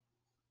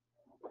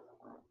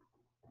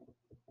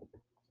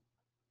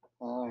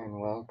Hi, and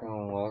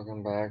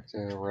welcome back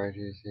to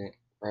Reggie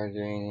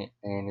and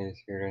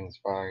Andy's Here to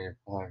Inspire You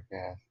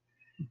podcast.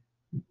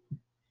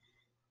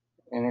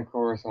 And of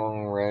course,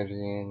 I'm Reggie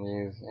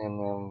Andy's, and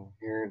I'm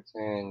here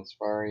to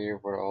inspire you,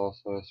 but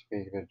also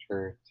speak the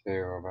truth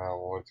too about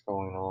what's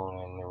going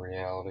on in the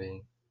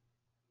reality.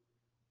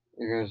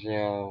 Because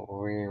yeah,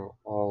 we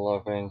all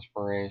love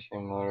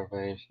inspiration,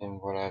 motivation,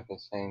 but at the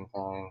same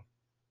time,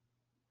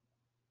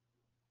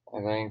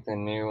 I think the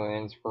new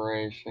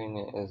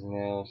inspiration is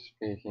now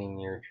speaking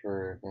your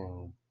truth.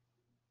 And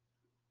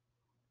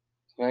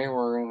today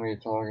we're going to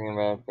be talking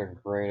about the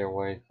Great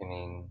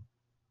Awakening.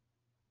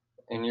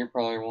 And you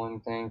probably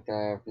wouldn't think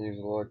that if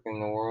you look in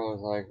the world,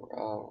 it's like,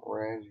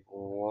 Reg,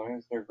 what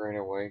is the Great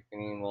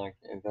Awakening? Like,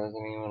 it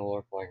doesn't even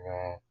look like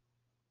that.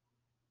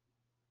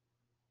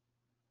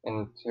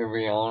 And to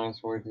be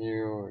honest with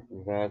you,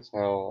 that's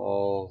how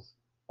all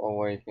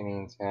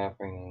awakenings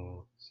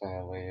happen,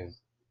 sadly, is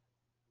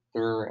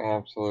through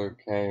absolute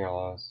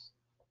chaos.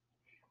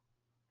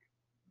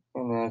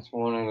 And that's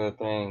one of the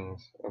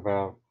things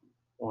about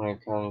when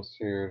it comes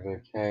to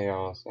the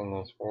chaos in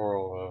this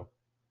world of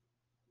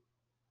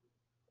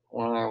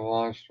when I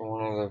watched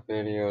one of the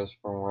videos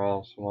from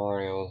Ralph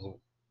Smart,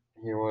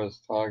 he was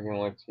talking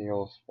with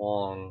Teal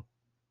Swan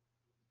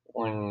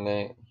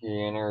when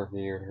he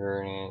interviewed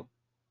her,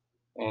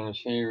 and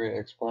she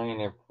explained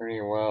it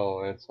pretty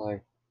well. It's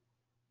like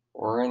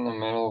we're in the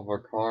middle of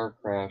a car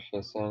crash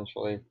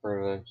essentially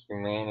for the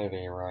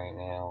humanity right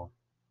now,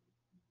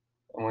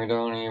 and we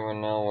don't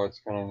even know what's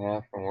going to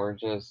happen. We're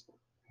just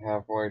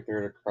halfway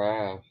through the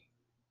crash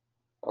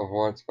of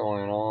what's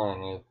going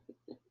on.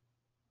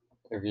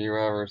 If you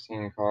ever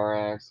seen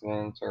car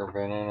accidents or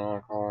been in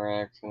a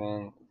car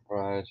accident, but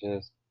I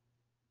just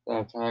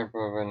that type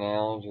of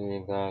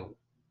analogy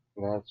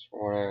that's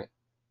what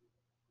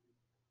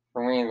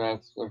for me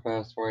that's the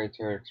best way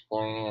to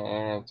explain it,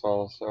 and it's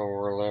also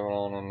we're living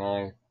on a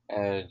knife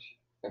edge,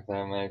 if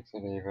that makes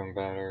it even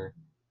better,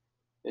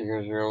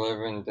 because you're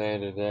living day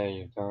to day.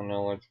 You don't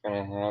know what's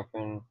going to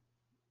happen.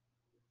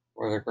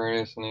 Well, the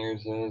greatest news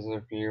is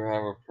if you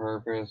have a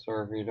purpose,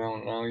 or if you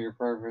don't know your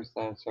purpose,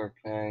 that's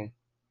okay.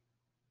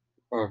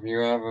 But if you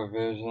have a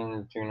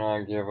vision, do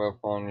not give up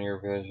on your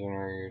vision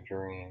or your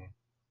dream.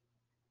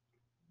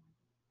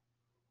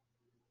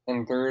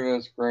 And through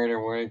this great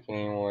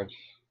awakening, which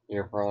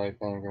you're probably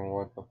thinking,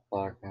 what the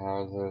fuck,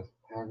 how is this?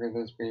 How could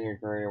this be a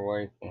great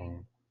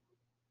awakening?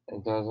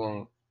 It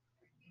doesn't,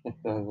 it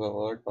doesn't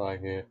look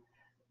like it.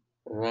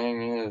 The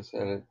thing is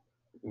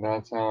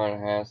that's how it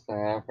has to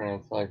happen.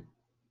 It's like,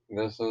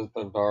 this is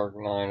the dark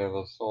night of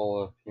the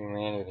soul of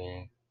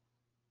humanity.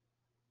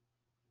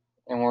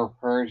 And we're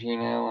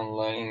purging out and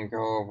letting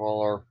go of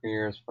all our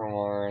fears from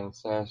our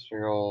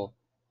ancestral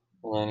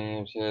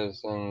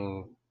lineages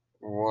and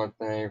what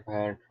they've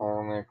had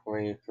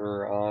karmically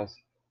through us.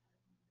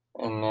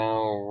 And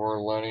now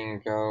we're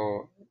letting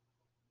go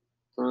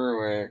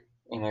through it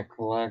in a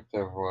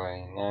collective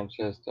way, not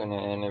just in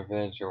an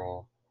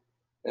individual.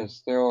 It's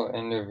still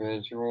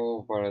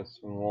individual, but it's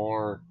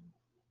more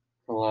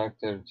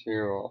collective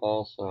too,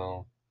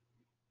 also.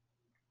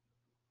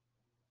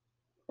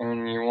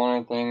 And you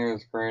want to think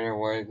this great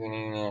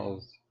awakening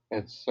is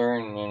it's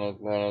certain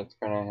that it's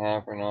going to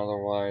happen.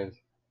 Otherwise,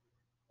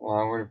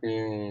 why would it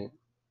be?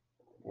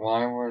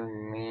 Why would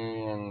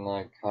me and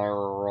like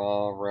Kyra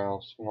Raw,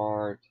 Ralph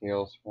Smart,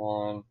 Teal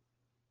Swan,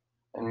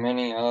 and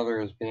many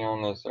others be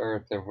on this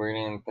earth if we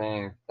didn't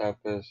think that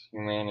this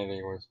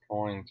humanity was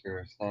going to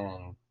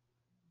ascend?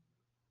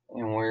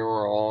 And we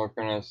were all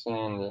going to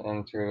ascend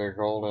into the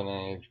golden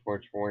age,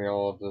 which we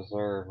all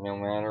deserve, no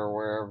matter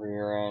wherever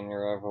you're at in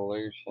your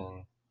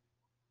evolution.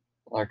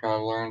 Like I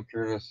learned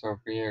through the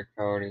Sophia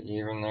Code,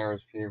 even there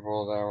was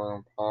people that were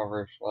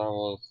impoverished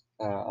levels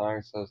that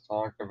ISIS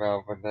talked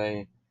about, but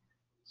they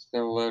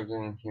still lived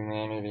in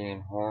humanity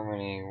and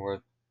harmony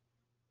with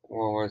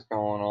what was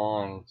going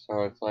on.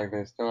 So it's like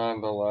they still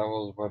had the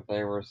levels, but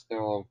they were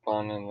still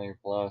abundantly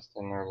blessed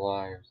in their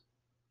lives.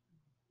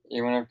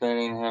 Even if they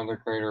didn't have the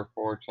greater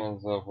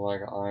fortunes of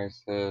like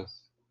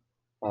ISIS,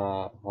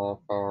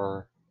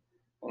 Hafar,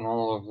 and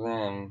all of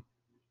them,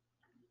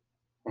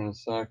 and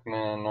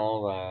Sekna and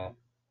all that.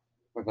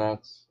 But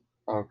that's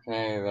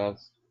okay.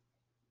 That's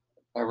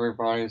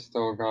everybody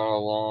still got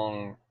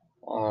along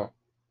uh,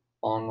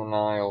 on the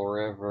Nile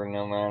River,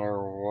 no matter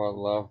what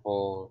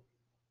level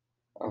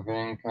of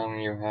income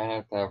you had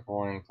at that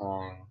point in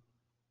time.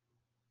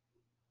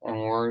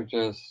 And we're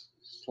just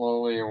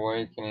slowly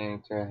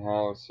awakening to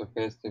how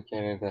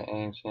sophisticated the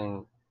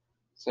ancient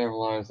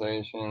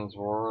civilizations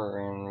were,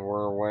 and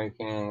we're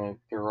awakening it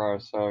through our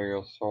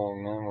cellular soul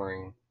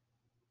memory.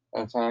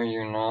 That's how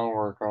you know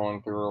we're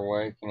going through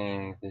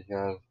awakening,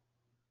 because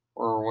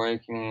we're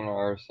awakening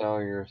our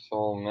cellular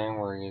soul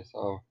memories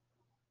of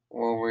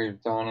what we've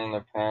done in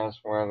the past,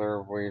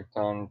 whether we've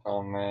done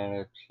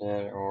dogmatic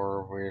shit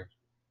or we've,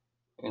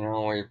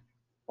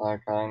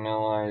 like I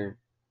know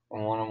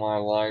in one of my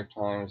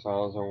lifetimes, I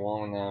was a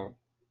woman that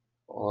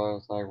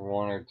was like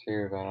one or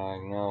two that I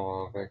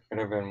know of. It could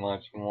have been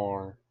much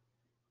more.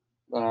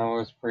 that I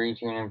was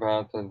preaching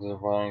about the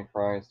divine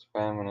Christ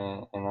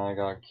feminine and I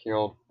got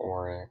killed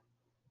for it.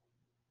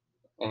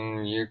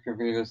 And you could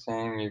be the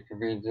same, you could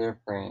be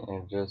different.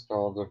 It just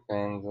all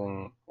depends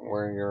on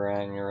where you're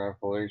at in your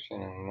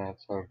evolution, and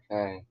that's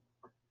okay.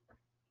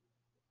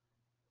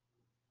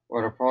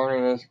 But a part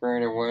of this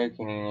great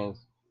awakening is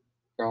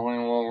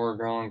going what we're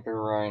going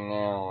through right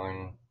now.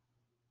 And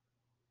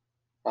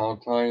I'll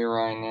tell you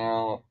right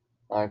now,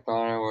 I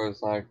thought it was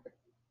like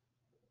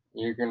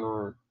you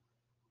can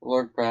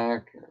look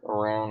back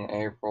around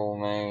April,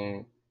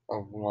 May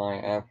of my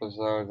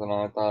episodes, and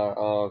I thought,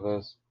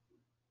 oh,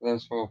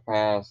 this will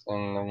pass.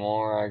 And the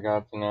more I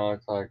got to know,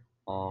 it's like,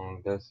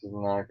 this is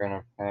not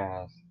gonna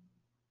pass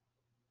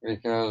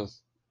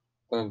because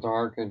the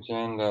dark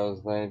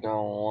agendas, they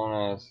don't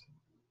want us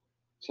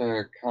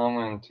to come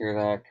into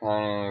that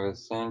kind of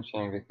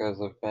ascension, because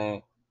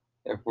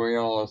if we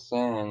all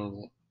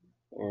ascend,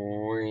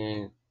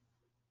 we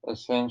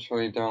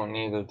essentially don't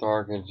need the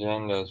dark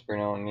agendas. We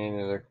don't need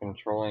the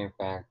controlling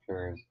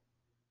factors.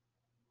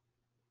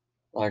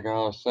 Like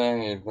I'll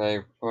say, they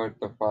put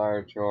the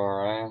fire to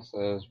our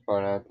asses,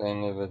 but at the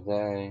end of the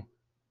day,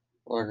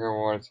 look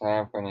at what's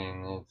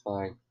happening. It's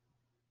like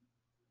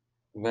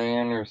they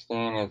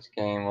understand it's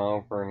game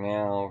over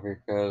now,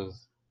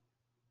 because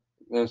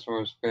this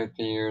was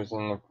 50 years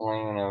in the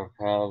plan of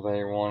how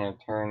they want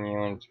to turn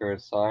you into a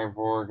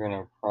cyborg and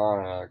a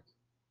product.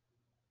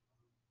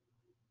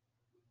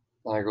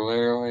 Like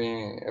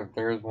literally, if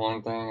there's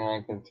one thing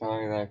I could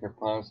tell you that could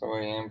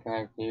possibly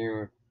impact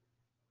you,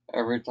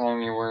 every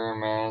time you wear a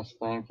mask,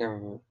 think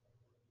of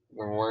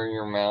where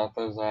your mouth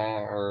is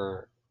at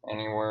or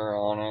anywhere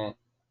on it.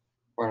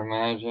 But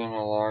imagine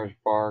a large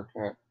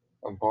barcode,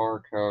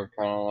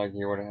 kind of like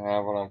you would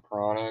have on a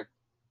product.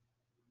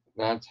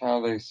 That's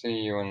how they see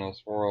you in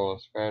this world,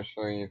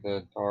 especially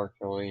the dark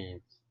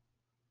elites.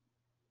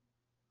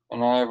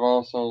 And I've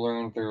also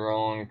learned through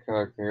Owen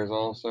Cook, there's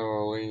also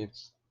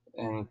elites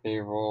and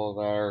people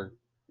that are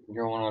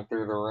going up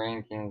through the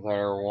rankings that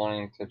are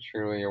wanting to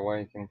truly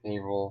awaken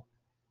people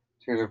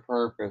to the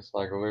purpose,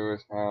 like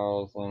Lewis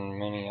Howes and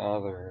many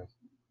others.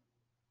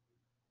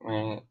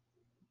 Many,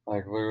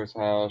 like Lewis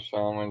Howes,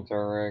 Shaman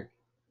Durek,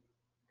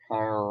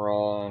 Kyra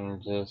Raw,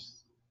 and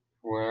just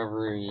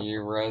whoever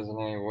you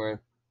resonate with,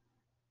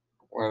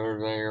 whether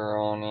they are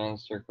on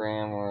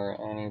Instagram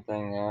or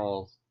anything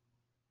else.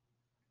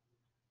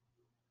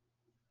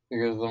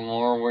 Because the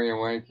more we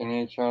awaken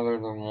each other,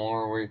 the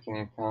more we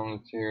can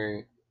come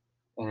to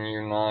and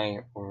unite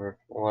with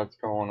what's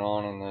going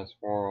on in this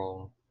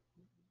world.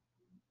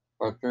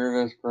 But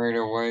through this great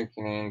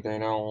awakening, they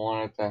don't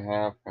want it to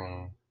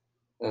happen.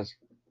 This,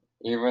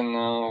 even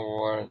though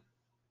what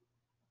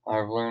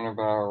I've learned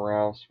about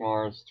Ralph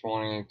Smart's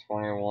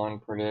 2021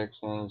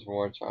 predictions,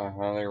 which I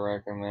highly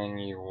recommend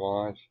you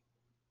watch,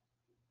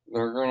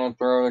 they're gonna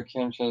throw the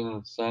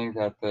kitchen sink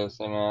at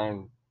this,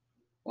 and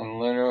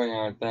literally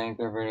I think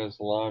of it as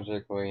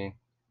logically.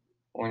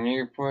 When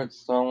you put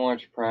so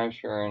much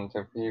pressure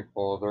into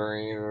people, they're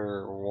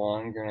either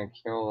one gonna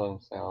kill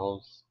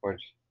themselves,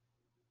 which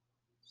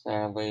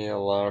sadly a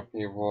lot of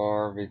people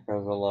are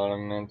because a lot of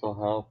mental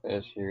health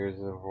issues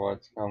of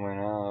what's coming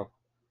up.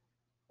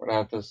 But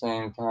at the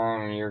same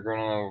time,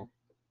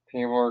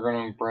 people are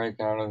gonna break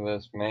out of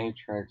this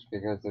matrix,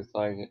 because it's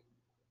like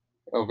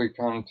it'll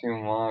become too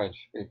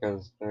much,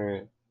 because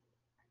the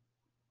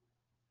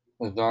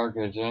dark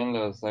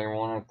agendas, they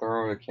want to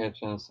throw the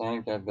kitchen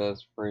sink at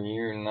this for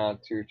you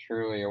not to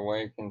truly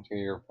awaken to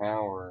your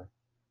power.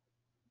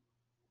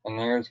 And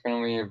there's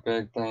going to be a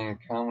big thing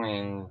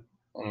coming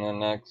in the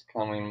next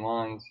coming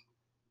months,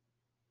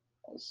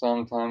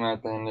 sometime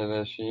at the end of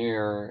this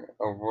year,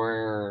 of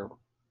where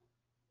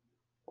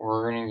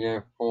we're going to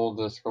get full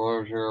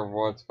disclosure of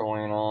what's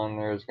going on.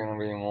 There's going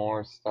to be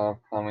more stuff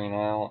coming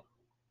out.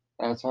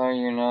 That's how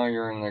you know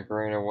you're in the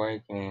Great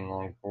Awakening.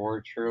 Like,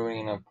 we're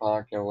truly in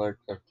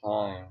apocalyptic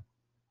time.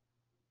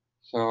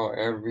 So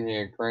it'd be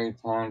a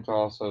great time to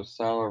also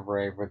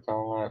celebrate, but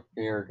don't let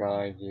fear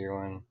guide you.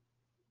 And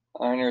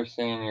I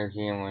understand you're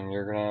human.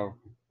 You're going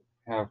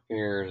to have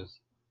fears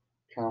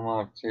come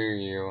up to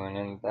you,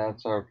 and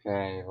that's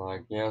okay.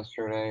 Like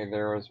yesterday,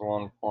 there was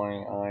one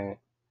point I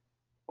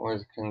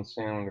was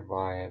consumed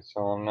by it. So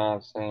I'm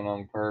not saying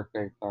I'm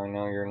perfect. I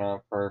know you're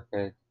not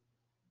perfect.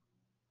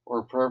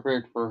 We're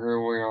perfect for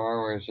who we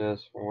are. It's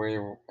just we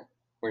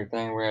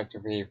think we have to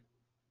be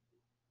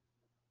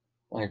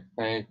like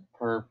fake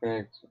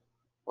perfect,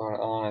 but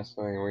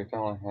honestly, we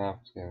don't have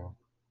to.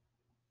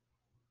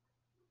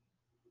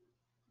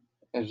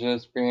 It's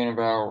just being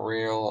about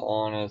real,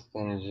 honest,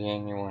 and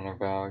genuine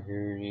about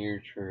who you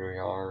truly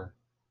are.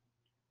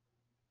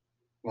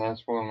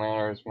 That's what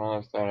matters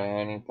most out of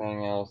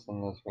anything else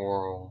in this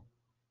world.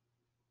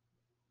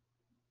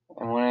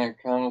 And when it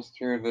comes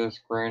to this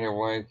great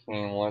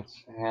awakening,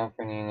 what's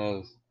happening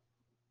is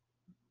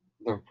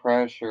the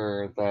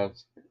pressure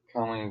that's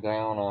coming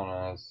down on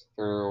us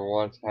through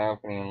what's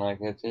happening. Like,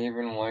 it's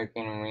even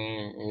waking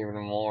me even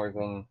more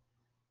than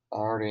I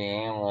already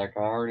am. Like,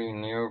 I already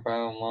knew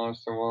about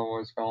most of what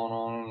was going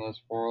on in this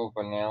world,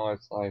 but now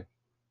it's like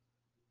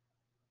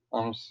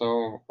I'm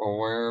so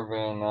aware of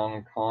it and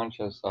I'm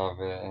conscious of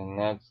it, and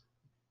that's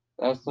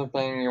the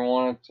thing you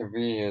want it to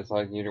be. Is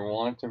like you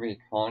want to be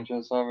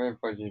conscious of it,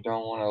 but you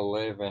don't want to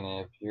live in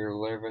it. If you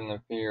live in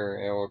the fear,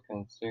 it will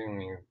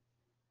consume you.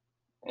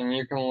 And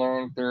you can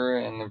learn through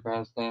it, and the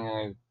best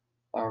thing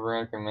I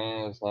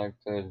recommend is like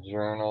to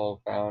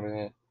journal about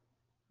it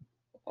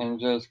and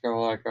just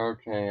go like,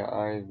 okay,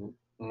 I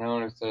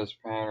notice this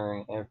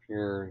pattern if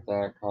you're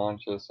that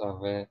conscious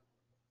of it,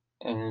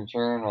 and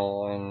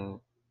journal, and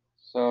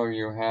so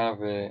you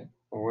have it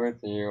with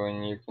you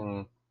and you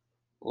can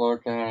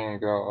look at it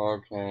and go,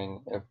 okay,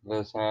 if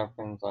this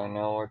happens, I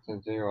know what to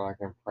do. I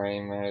can pray,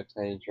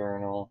 meditate,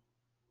 journal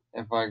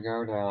if I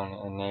go down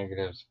a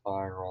negative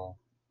spiral.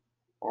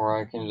 Or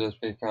I can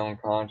just become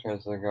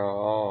conscious and go,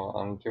 oh,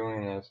 I'm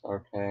doing this,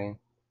 okay.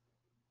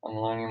 I'm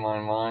letting my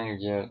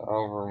mind get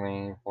over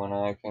me when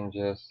I can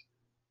just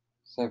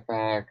sit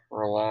back,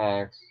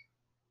 relax,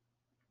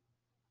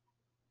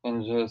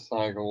 and just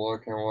like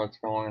look at what's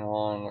going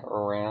on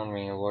around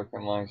me, look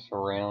at my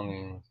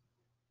surroundings,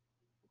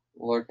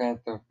 look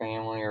at the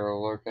family or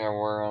look at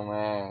where I'm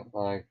at.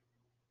 Like,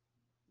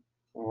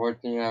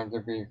 what do you have to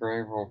be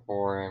grateful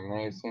for? It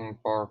may seem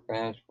far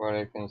fetched, but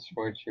it can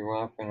switch you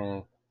up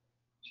and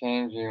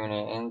change you in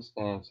an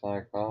instant. It's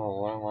like,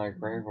 oh, what am I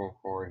grateful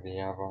for? Do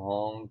you have a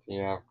home? Do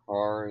you have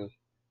cars?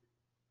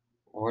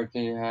 What do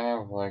you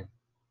have? Like,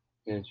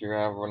 did you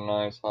have a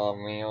nice hot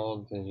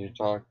meal? Did you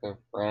talk to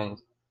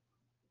friends,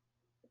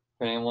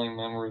 family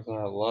members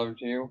that loved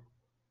you?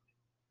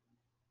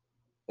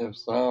 If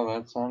so,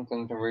 that's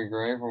something to be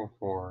grateful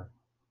for.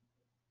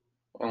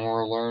 And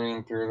we're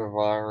learning through the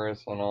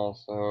virus and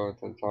also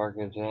the dark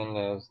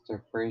agendas to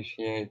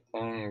appreciate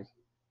things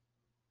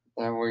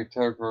that we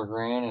took for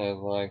granted,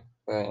 like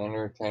the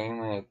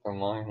entertainment, the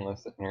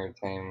mindless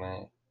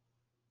entertainment.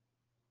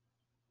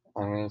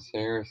 I mean,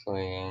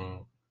 seriously,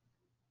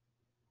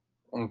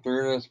 and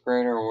through this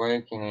greater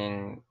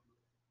awakening,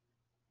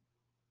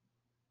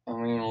 I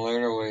mean,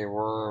 literally,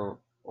 we're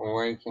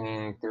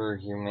awakening through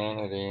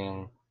humanity,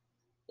 and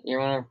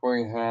even if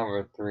we have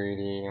a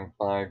 3D and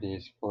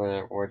 5D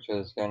split, which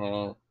is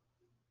gonna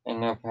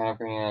end up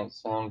happening at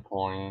some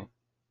point,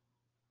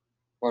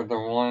 but the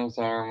ones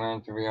that are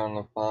meant to be on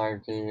the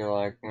 5D,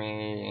 like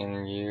me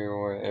and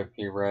you, if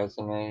you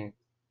resonate,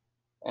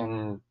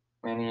 and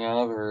many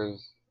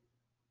others,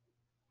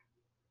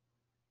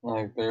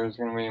 like there's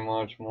gonna be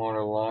much more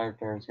to life,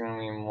 there's gonna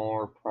be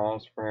more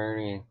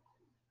prosperity,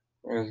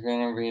 there's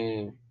gonna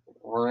be,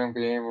 we're gonna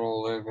be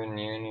able to live in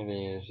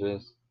unity. It's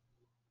just,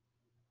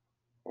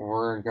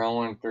 we're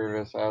going through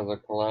this as a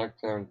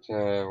collective to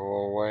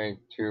awake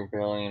 2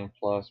 billion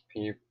plus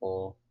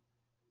people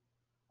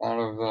out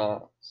of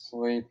the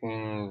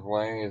sleeping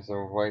ways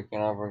of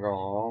waking up and going,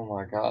 oh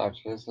my gosh,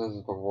 this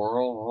is the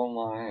world? Oh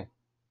my.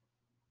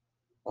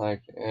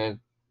 Like,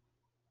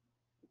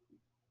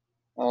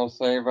 I'll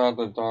say about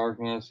the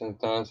darkness, it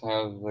does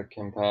have the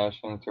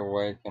compassion to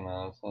awaken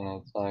us,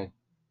 and it's like,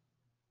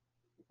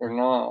 they're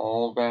not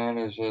all bad,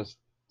 it's just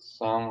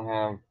some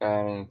have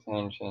bad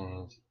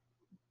intentions,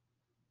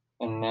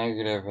 and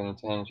negative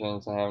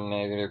intentions have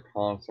negative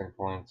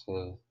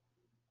consequences.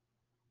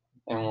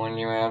 And when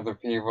you have the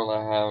people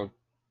that have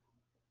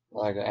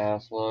like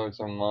ass loads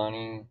of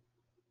money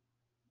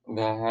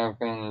that have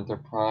been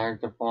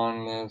deprived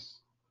upon this,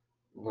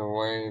 the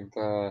way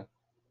the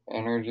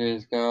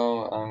energies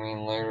go, I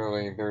mean,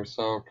 literally, they're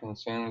so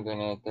consumed in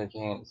it they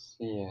can't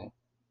see it.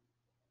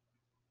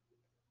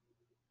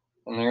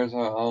 And there's a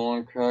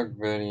Owen Cook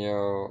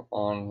video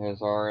on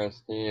his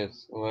RSD.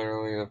 It's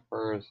literally the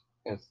first,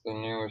 it's the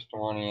newest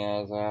one he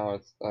has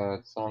out.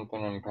 It's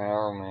Something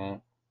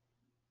Empowerment,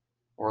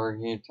 where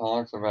he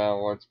talks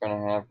about what's going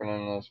to happen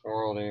in this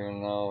world,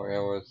 even though it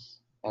was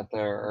at the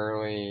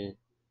early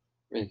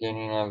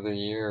beginning of the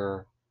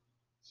year,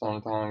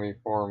 sometime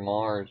before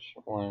March,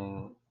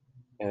 when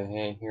it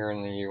hit here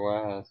in the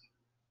US.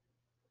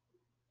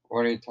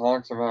 What he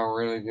talks about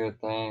really good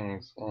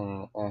things,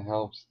 and it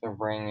helps to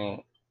bring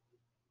it,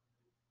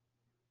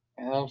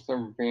 it helps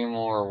to be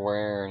more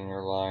aware in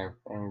your life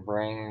and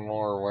bring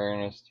more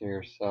awareness to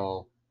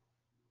yourself.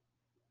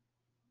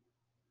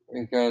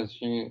 Because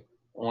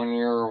when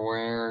you're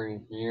aware,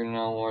 you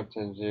know what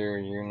to do,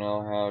 you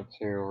know how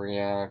to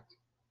react,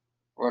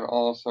 but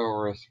also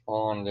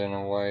respond in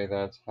a way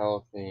that's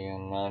healthy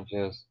and not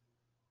just,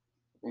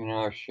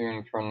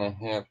 shooting from the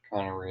hip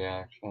kind of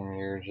reaction.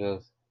 You're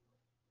just,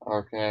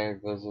 okay,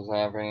 this is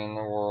happening in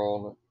the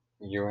world.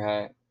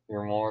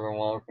 You're more than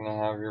welcome to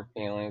have your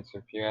feelings.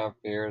 If you have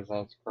fears,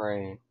 that's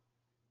great.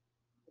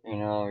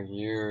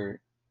 You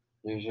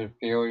should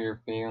feel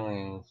your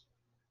feelings.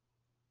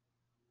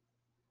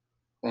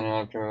 Then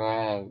after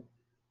that,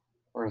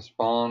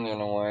 respond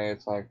in a way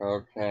it's like,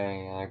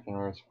 okay, I can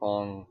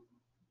respond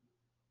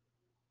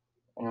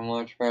in a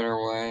much better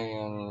way,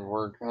 and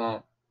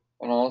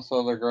and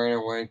also the Great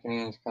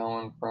Awakening is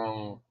coming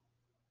from,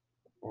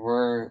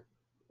 we're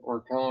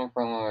coming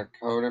from a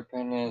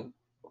codependent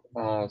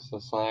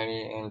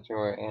society into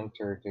an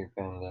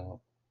interdependent.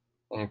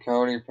 And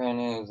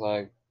codependent is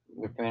like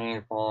depending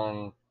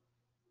upon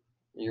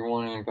you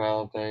wanting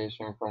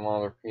validation from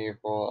other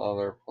people,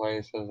 other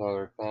places,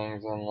 other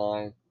things in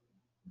life.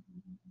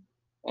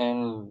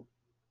 And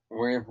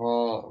we've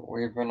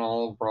been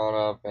all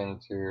brought up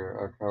into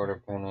a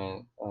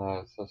codependent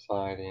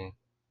society.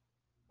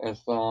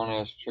 It's the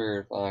honest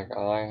truth. Like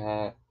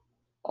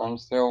I'm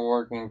still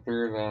working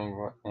through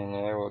them, and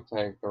it will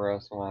take the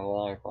rest of my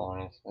life,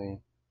 honestly.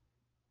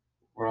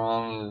 But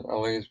I'm at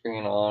least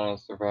being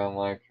honest about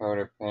my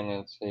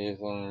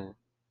codependencies, and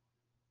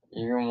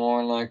you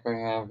more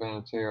likely have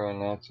them too, and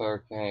that's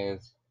okay.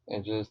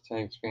 It just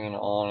takes being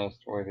honest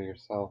with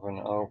yourself and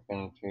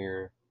open to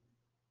your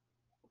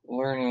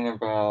learning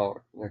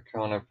about the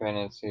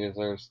codependencies.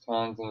 There's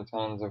tons and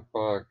tons of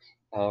books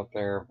out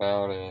there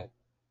about it.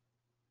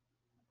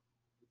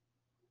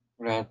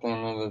 But at the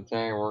end of the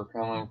day, we're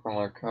coming from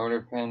a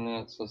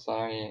codependent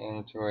society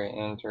into an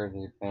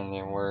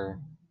interdependent where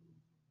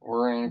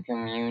we're in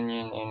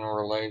communion in a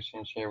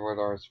relationship with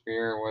our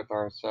spirit, with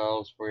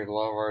ourselves. We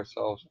love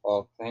ourselves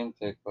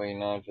authentically,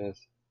 not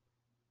just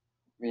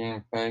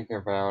being fake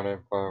about it,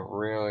 but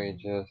really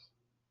just.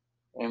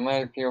 It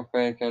might feel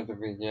fake at the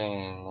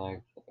beginning,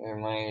 like it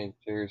might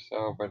do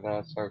so, but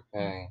that's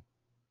okay.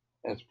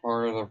 It's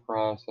part of the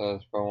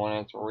process, but when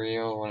it's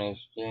real, when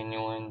it's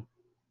genuine,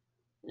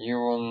 you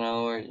will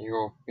know it, you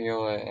will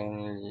feel it,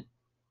 and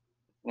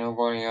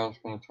nobody else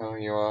can tell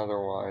you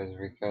otherwise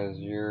because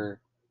you're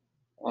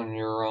on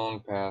your own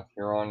path,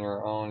 you're on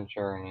your own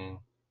journey.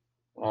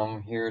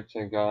 I'm here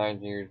to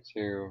guide you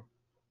to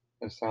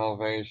the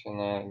salvation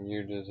that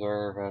you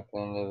deserve at the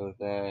end of the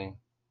day.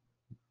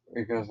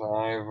 Because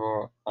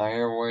I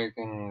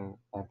awakened,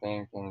 I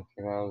think, in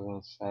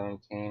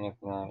 2017, if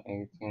not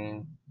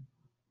 18,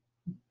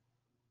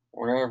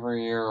 whatever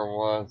year it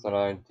was that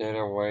I did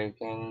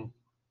awaken.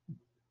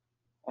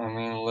 I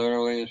mean,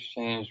 literally, it's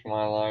changed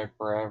my life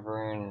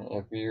forever. And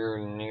if you're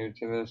new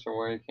to this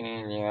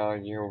awakening, yeah,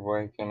 you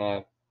awaken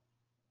at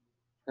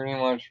pretty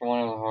much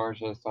one of the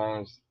harshest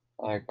times.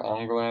 Like,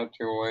 I'm glad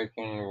to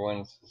awaken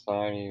when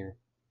society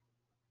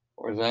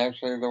was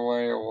actually the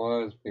way it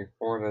was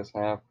before this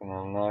happened.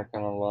 I'm not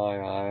gonna lie,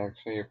 I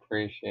actually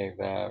appreciate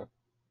that.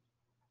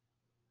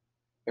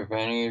 If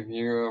any of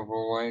you have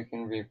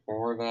awakened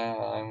before that,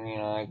 I mean,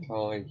 I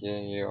totally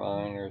get you,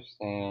 I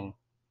understand.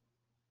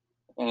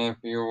 And if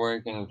you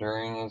awaken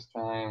during this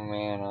time,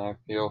 man, I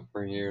feel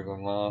for you the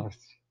most.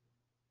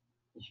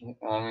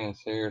 I mean,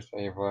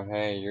 seriously, but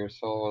hey, your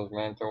soul was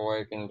meant to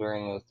awaken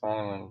during this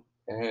time, and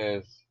it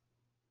is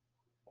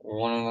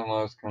one of the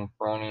most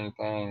confronting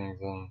things,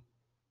 and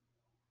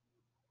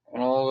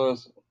all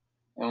this,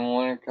 and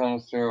when it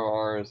comes to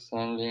our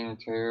ascending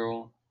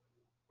too,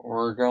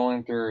 we're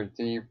going through a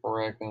deep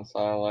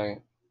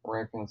reconciling,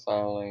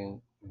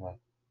 reconciliation,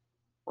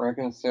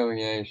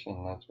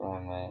 that's what I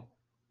meant.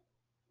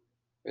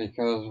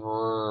 Because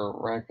we're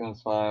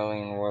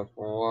reconciling with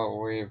what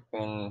we've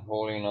been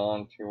holding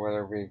on to,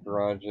 whether it be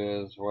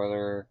grudges,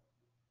 whether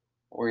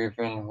we've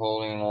been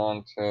holding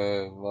on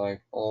to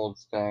like old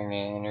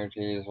stagnant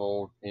energies,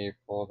 old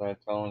people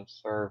that don't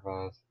serve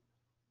us.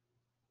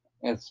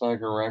 It's like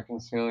a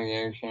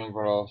reconciliation,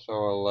 but also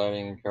a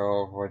letting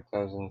go of what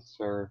doesn't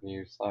serve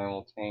you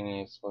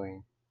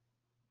simultaneously.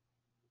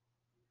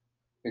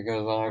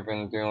 Because I've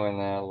been doing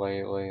that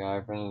lately.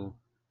 I've been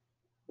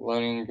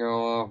letting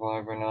go of,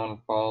 I've been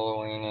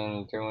unfollowing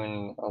and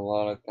doing a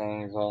lot of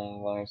things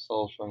on my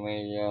social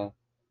media.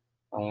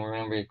 I'm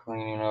going to be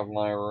cleaning up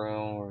my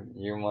room.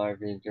 You might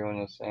be doing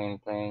the same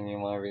thing. You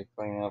might be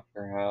cleaning up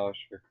your house,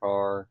 your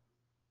car,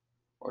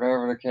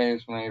 whatever the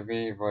case may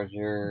be, but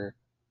you're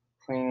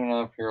cleaning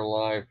up your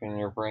life and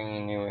you're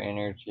bringing new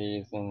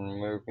energies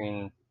and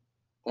moving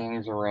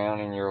things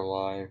around in your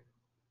life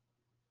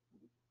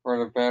for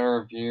the better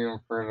of you and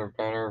for the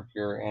better of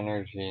your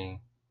energy.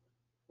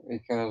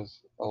 Because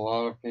a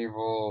lot of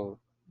people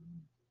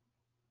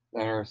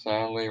that are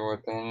sadly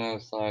within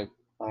this, like,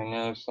 I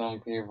know some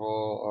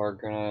people are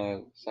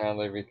gonna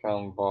sadly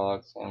become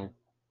bots and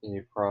be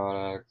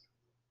products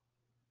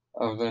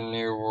of the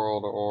New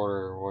World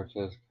Order, which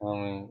is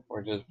coming,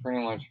 which is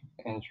pretty much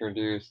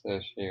introduced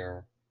this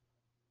year.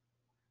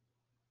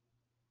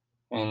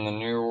 And the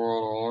New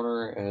World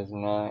Order is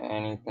not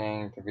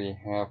anything to be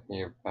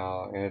happy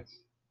about.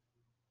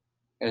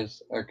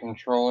 It's a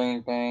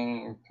controlling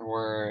thing to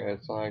where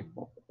it's like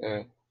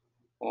it,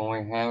 when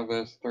we have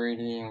this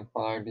 3D and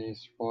 5D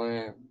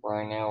split,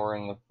 right now we're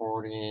in the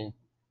 4D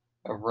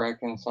of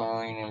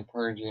reconciling and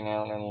purging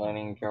out and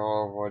letting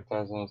go of what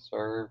doesn't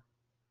serve.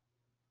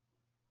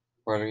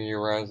 Whether you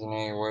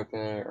resonate with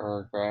it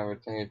or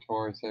gravitate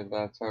towards it,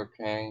 that's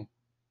okay.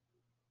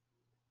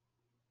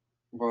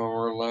 But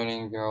we're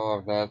letting go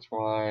of that's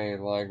why,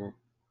 like,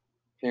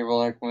 people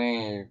like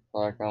me,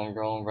 like, I'm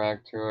going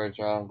back to a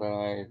job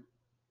that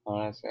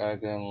honestly I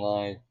didn't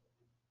like.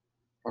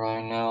 But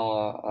I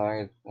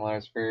know my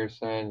spirit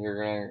said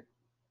you're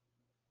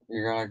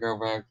gonna go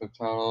back to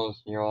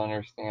totals, you'll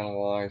understand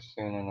why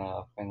soon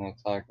enough. And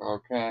it's like,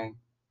 okay,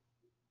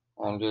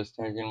 I'm just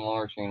taking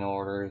marching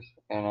orders,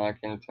 and I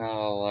can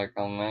tell like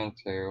I'm meant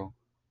to,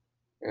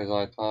 because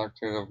I talked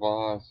to the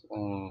boss,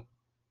 and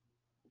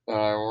that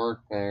I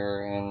work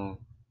there, and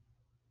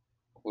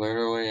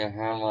literally I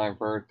have my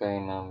birthday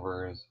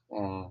numbers,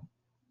 and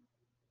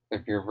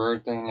if your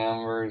birthday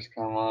numbers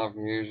come up,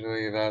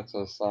 usually that's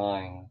a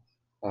sign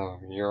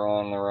of you're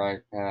on the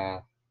right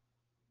path.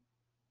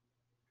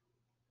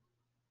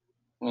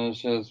 And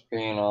it's just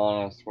being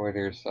honest with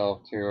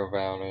yourself too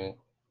about it.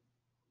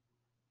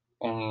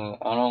 And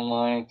I don't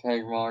mind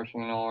take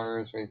marching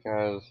orders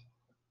because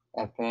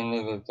at the end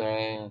of the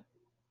day,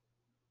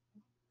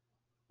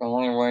 the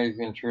only way you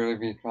can truly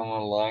become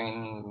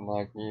enlightened,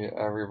 like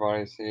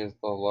everybody sees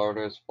the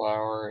lotus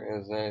flower,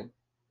 is it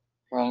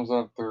comes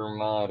up through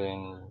mud.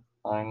 And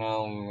I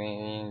know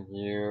me,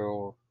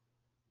 you,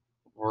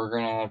 we're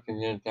gonna have to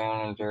get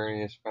down and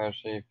dirty,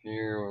 especially if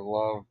you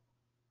love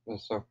the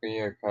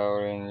Sophia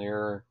Code and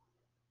you're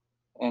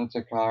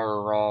into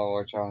Kyra Raw,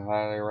 which I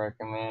highly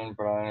recommend,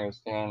 but I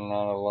understand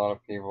not a lot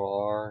of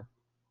people are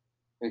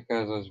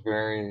because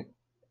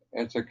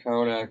it's a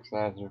codex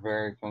that's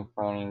very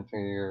confronting to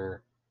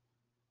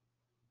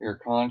your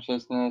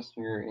consciousness,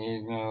 your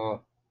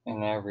ego,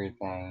 and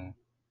everything.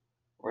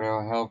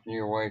 It'll help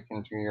you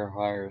awaken to your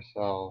higher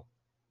self.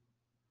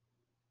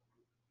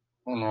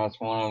 And that's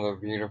one of the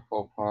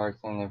beautiful parts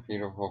and the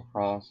beautiful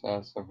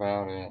process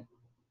about it.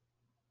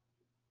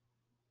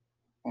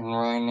 And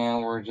right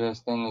now we're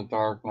just in the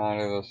dark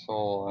night of the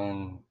soul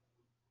and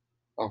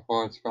of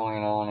what's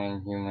going on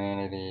in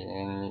humanity.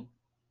 And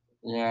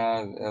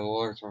yeah, it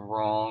looks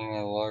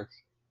wrong.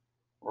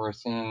 We're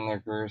seeing the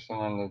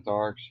gruesome and the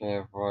dark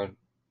shit, but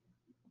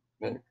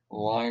the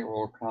light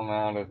will come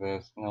out of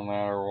this no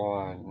matter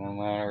what. No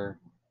matter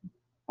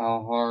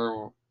how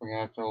hard we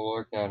have to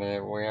look at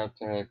it, we have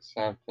to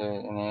accept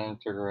it and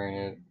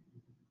integrate it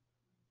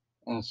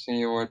and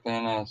see it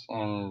within us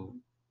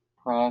and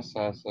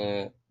process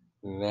it,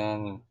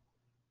 then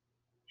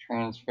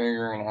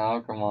transfigure and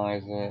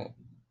alchemize it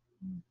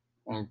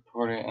and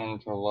put it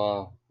into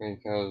love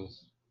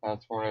because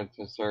that's what it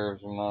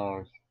deserves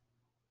most.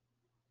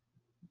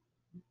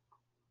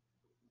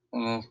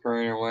 And this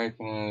great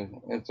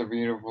awakening, it's a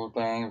beautiful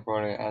thing,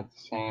 but at the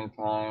same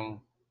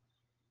time,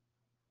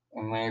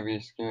 it may be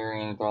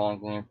scary and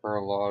daunting for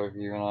a lot of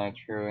you, and I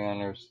truly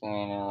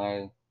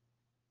understand.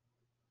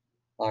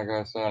 Like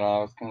I said, I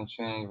was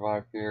consumed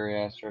by fear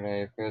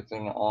yesterday. If it's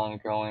an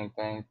ongoing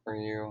thing for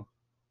you,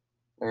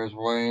 there's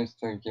ways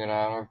to get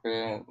out of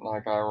it.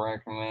 Like I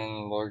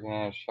recommend looking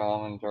at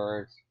Shaman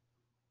Durk's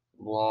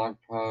blog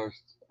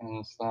posts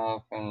and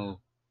stuff, and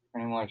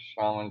pretty much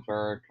Shaman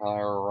Durk,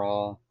 Kyra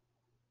Raw,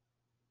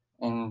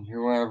 and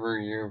whoever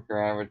you've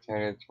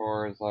gravitated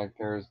towards. Like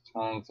there's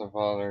tons of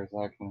others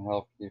that can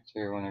help you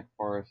too, and of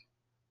course,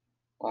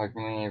 like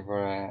me.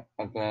 But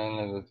at the end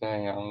of the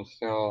day, I'm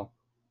still.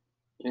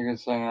 You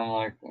could say I'm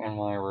like in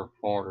my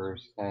reporter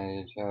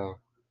stage of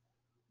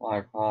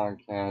my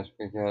podcast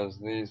because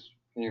these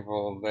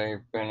people, they've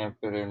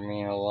benefited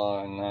me a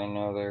lot and I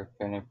know they've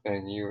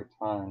benefited you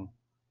a ton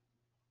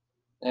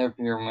if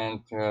you're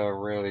meant to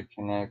really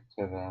connect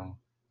to them.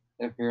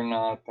 If you're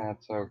not,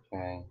 that's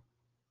okay.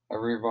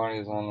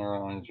 Everybody's on their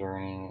own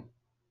journey,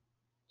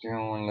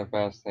 doing the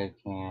best they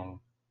can.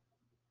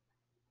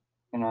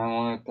 And I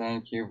want to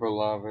thank you,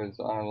 beloveds.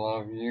 I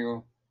love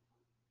you.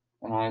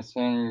 And I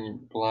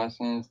send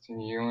blessings to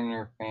you and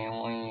your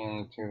family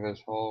and to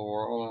this whole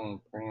world and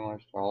pretty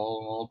much the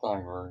whole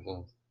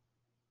multiverses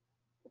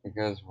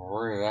because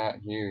we're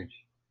that huge.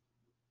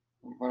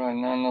 But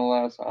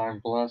nonetheless, I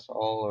bless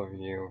all of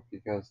you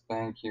because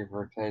thank you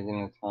for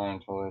taking the time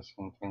to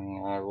listen to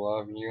me. I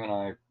love you and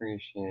I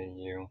appreciate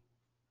you.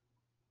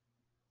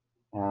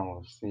 And I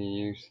will see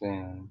you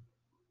soon.